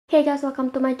Hey guys,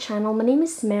 welcome to my channel. My name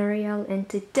is Mariel and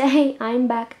today I'm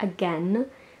back again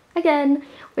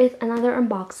with another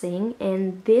unboxing,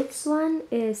 and this one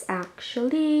is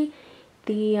actually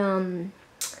the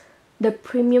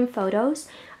premium photos.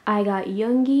 I got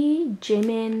Yoongi,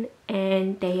 Jimin,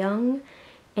 and Taehyung,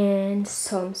 and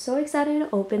so I'm so excited to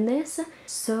open this.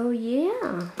 So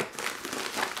yeah.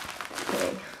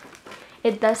 Okay.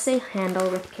 It does say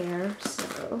handle with care,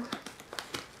 so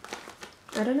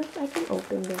I don't know if I can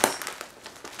open this.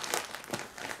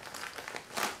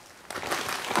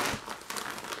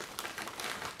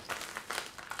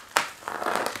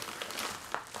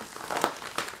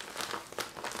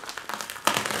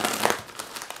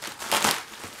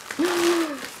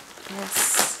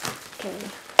 Yes. Okay.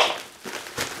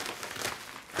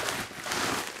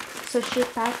 So she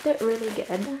packed it really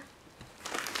good.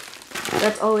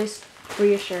 That's always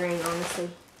reassuring, honestly.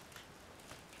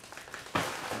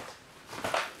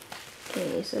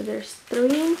 Okay, so there's 3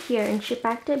 in here, and she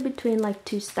packed it between like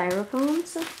 2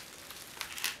 styrofoams.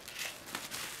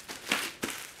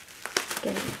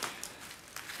 Okay.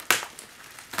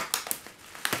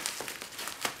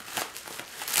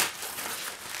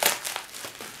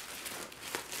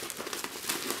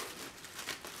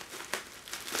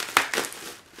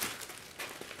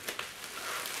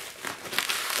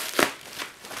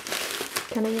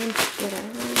 Can I even get it out?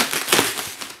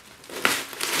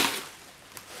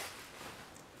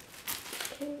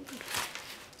 Okay.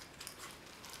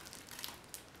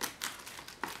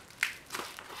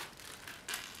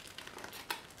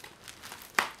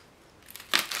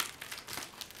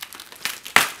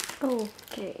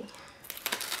 Okay.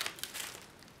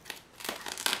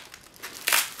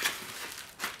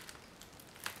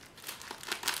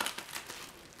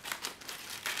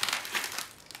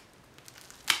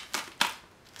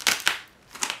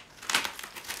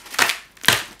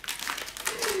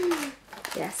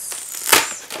 Yes.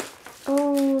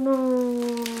 Oh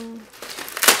no.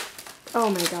 Oh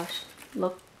my gosh.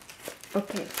 Look.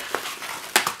 Okay.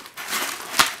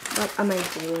 What am I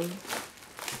doing?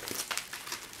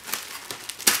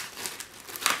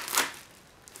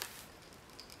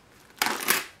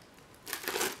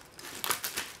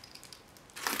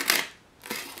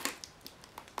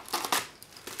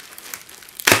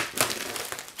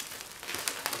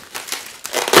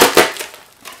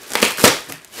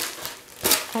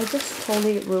 I just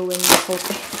totally ruined the whole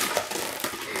thing.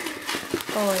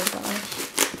 Oh my gosh.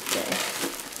 Okay.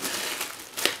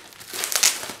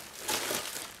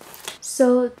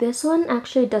 So this one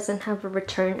actually doesn't have a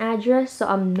return address, so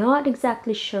I'm not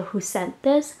exactly sure who sent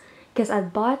this because I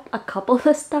bought a couple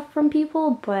of stuff from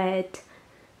people, but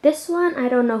this one I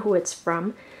don't know who it's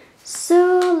from.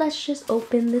 So let's just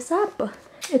open this up.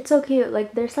 It's so cute.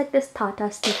 Like there's like this Tata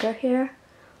sticker here.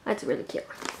 That's really cute.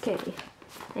 Okay.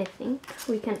 I think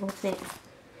we can open it.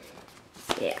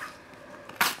 Yeah.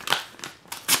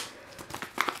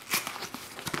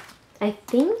 I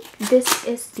think this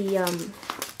is the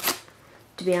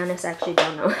to be honest, I actually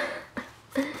don't know.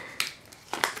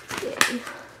 Yeah.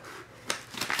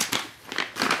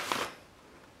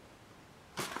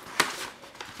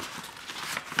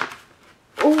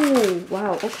 Oh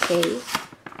wow, okay.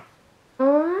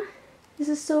 Aw, this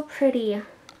is so pretty.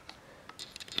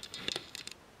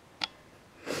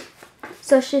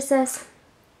 So she says,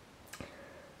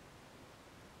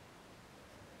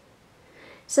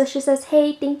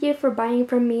 hey, thank you for buying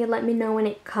from me. Let me know when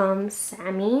it comes,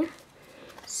 Sammy.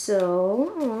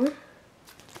 So,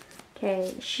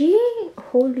 okay,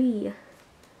 holy.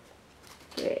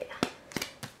 Okay.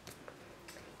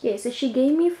 Yeah, so she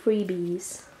gave me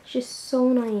freebies. She's so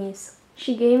nice.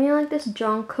 She gave me like this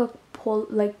Jungkook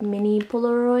like mini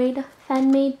Polaroid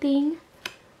fan-made thing.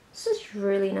 This is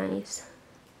really nice.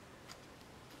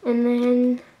 And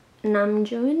then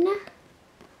Namjoon.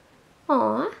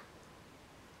 Aww.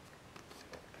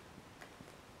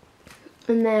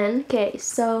 And then, okay,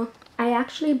 so I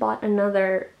actually bought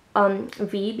another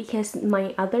V because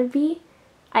my other V,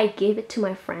 I gave it to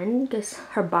my friend because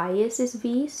her bias is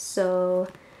V. So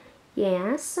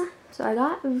yes, so I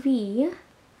got V,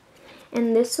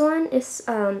 and this one is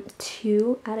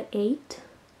 2 out of 8.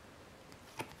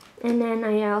 And then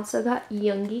I also got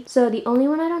Yoongi. So the only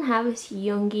one I don't have is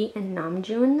Yoongi and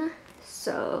Namjoon.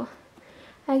 So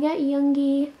I got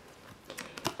Yoongi.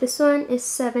 This one is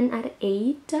 7 out of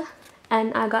 8.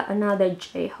 And I got another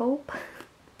J-Hope.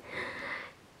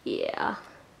 Yeah.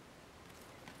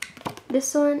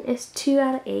 This one is 2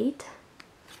 out of 8.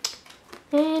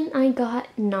 And I got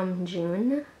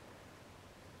Namjoon.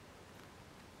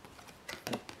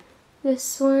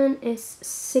 This one is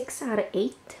 6 out of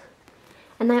 8.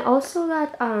 And I also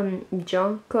got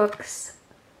Jungkook's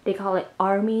they call it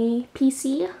Army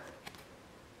PC.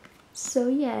 So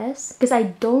yes, because I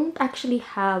don't actually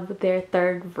have their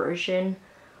third version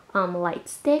light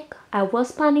stick. I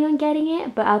was planning on getting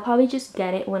it, but I'll probably just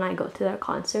get it when I go to their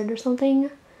concert or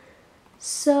something.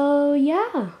 So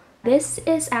yeah, this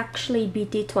is actually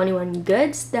BT21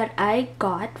 goods that I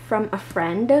got from a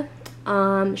friend.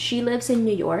 She lives in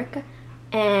New York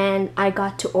and I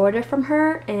got to order from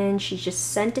her and she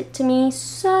just sent it to me.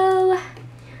 So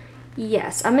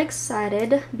yes, I'm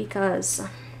excited because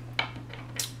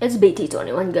it's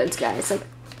BT21 goods, guys. Like,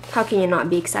 how can you not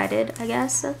be excited, I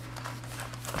guess?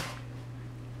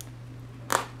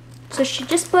 So she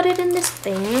just put it in this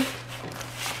thing,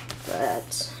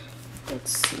 but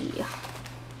let's see. Oh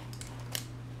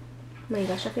my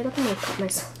gosh, I feel like I'm gonna cut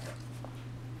myself.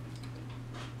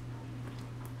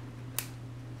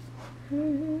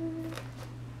 Am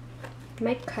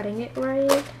I cutting it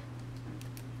right?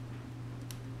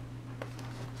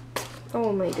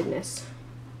 Oh my goodness.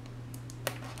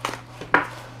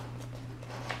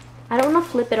 I don't want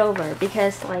to flip it over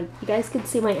because, like, you guys could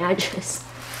see my address.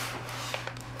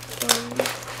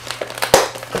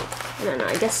 No,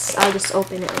 I guess I'll just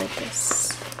open it like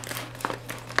this.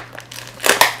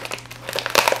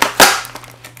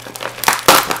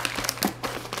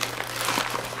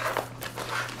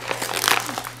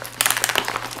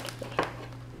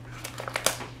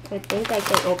 I think I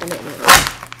can open it now.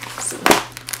 Let's see.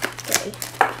 Okay.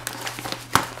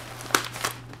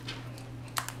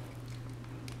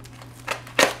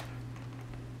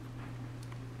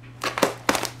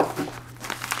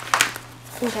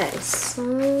 Okay, so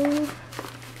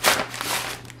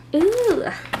ooh,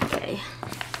 okay.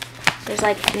 There's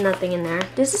like nothing in there.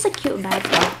 This is a cute bag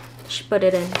though. She put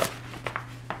it in.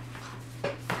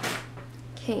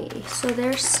 Okay, so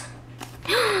there's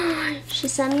she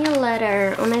sent me a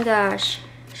letter. Oh my gosh.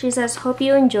 She says, hope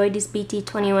you enjoyed these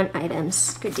BT21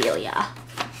 items. Cordelia.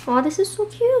 Oh, this is so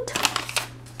cute.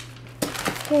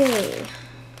 Okay.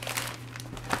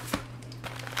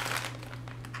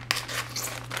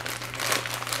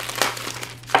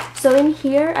 So in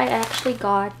here, I actually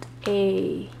got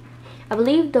I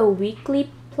believe the weekly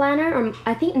planner, or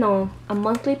I think, no, a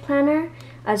monthly planner,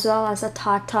 as well as a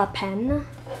Tata pen.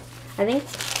 I think,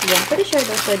 yeah, I'm pretty sure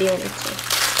those are the only two.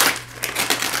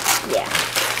 Yeah.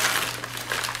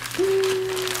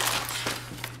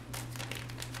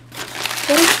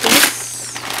 What is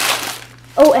this?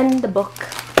 Oh, and the book.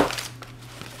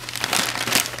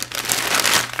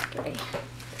 Okay.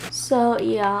 So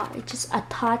yeah, it's just a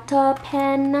Tata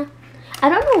pen. I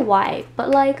don't know why, but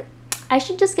like, I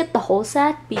should just get the whole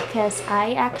set because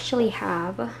I actually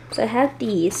have. So I have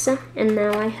these, and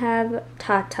now I have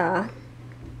Tata.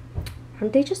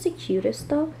 Aren't they just the cutest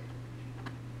though?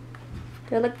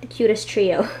 They're like the cutest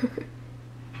trio.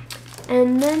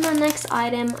 And then the next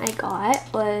item I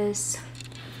got was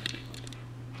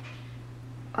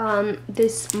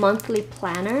this monthly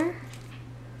planner.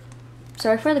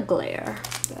 Sorry for the glare,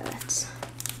 but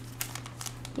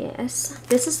yes,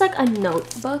 this is like a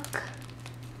notebook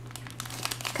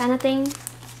kind of thing,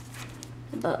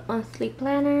 but monthly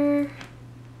planner.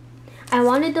 I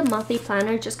wanted the monthly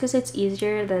planner just because it's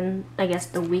easier than, I guess,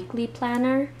 the weekly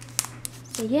planner.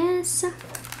 So yes,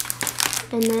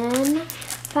 and then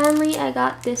finally I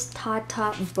got this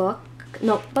Tata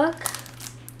notebook.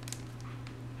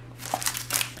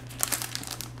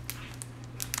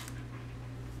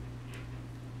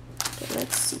 Okay,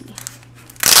 let's see.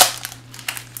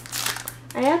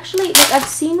 I actually, like, I've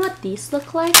seen what these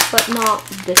look like, but not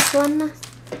this one.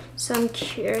 So I'm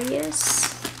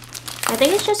curious. I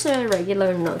think it's just a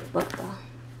regular notebook though.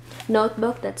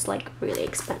 Notebook that's like really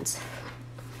expensive.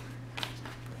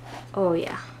 Oh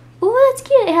yeah. Oh, that's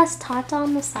cute. It has Tata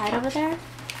on the side over there.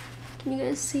 Can you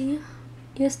guys see?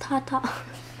 It has Tata.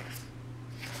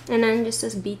 And then just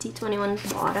this BT21 at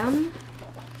the bottom.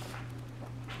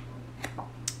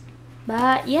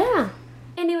 But yeah.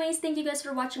 Anyways, thank you guys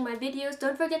for watching my videos.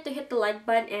 Don't forget to hit the like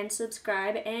button and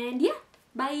subscribe. And yeah,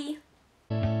 bye.